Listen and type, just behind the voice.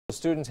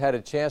Students had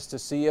a chance to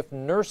see if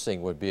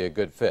nursing would be a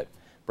good fit.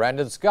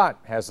 Brandon Scott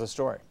has the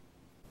story.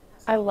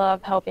 I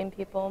love helping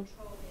people.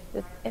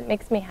 It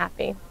makes me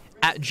happy.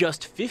 At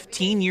just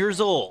 15 years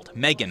old,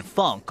 Megan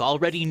Funk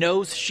already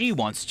knows she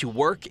wants to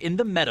work in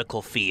the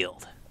medical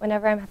field.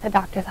 Whenever I'm at the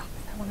doctor's office,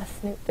 I want to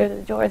snoop through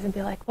the doors and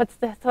be like, what's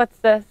this, what's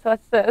this,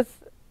 what's this?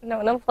 No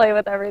one will play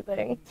with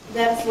everything.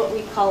 That's what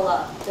we call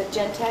the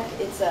Gentech.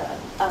 It's a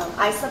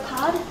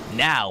isopod.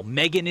 Now,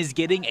 Megan is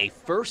getting a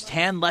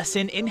first-hand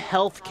lesson in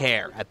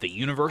healthcare at the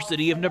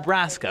University of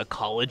Nebraska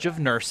College of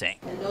Nursing.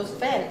 And those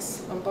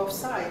vents on both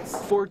sides.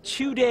 For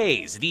 2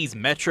 days, these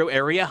metro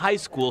area high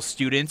school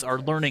students are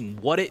learning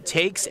what it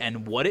takes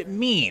and what it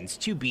means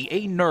to be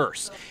a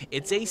nurse.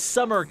 It's a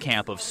summer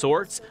camp of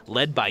sorts,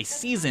 led by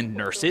seasoned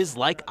nurses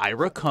like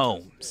Ira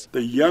Combs.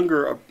 The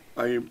younger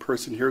a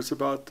person hears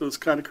about those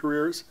kind of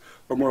careers,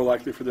 are more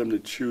likely for them to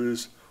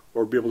choose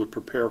or be able to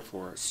prepare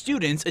for it.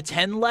 Students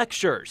attend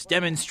lectures,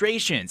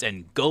 demonstrations,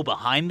 and go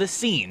behind the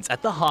scenes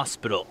at the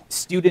hospital.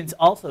 Students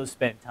also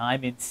spend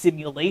time in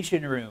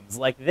simulation rooms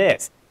like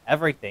this.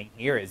 Everything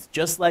here is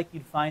just like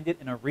you'd find it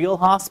in a real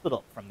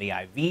hospital, from the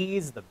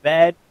IVs, the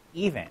bed,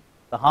 even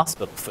the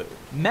hospital food.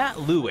 Matt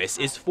Lewis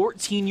is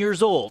 14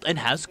 years old and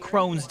has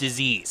Crohn's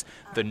disease.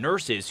 The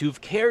nurses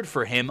who've cared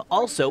for him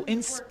also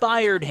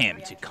inspired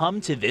him to come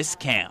to this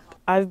camp.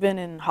 I've been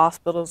in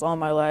hospitals all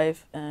my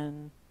life,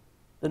 and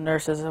the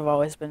nurses have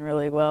always been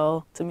really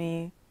well to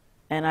me,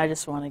 and I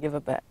just want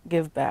to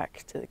give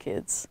back to the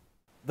kids.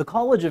 The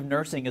College of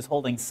Nursing is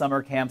holding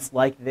summer camps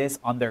like this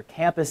on their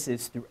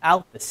campuses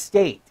throughout the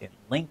state in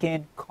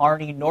Lincoln,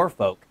 Kearney,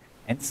 Norfolk,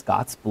 and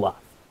Scotts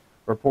Bluff.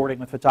 Reporting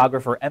with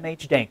photographer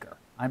M.H. Danker,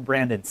 I'm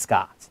Brandon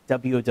Scott,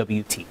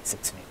 WOWT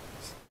 6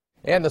 News.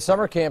 And the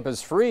summer camp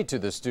is free to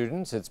the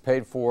students. It's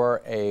paid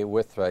for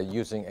with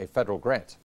using a federal grant.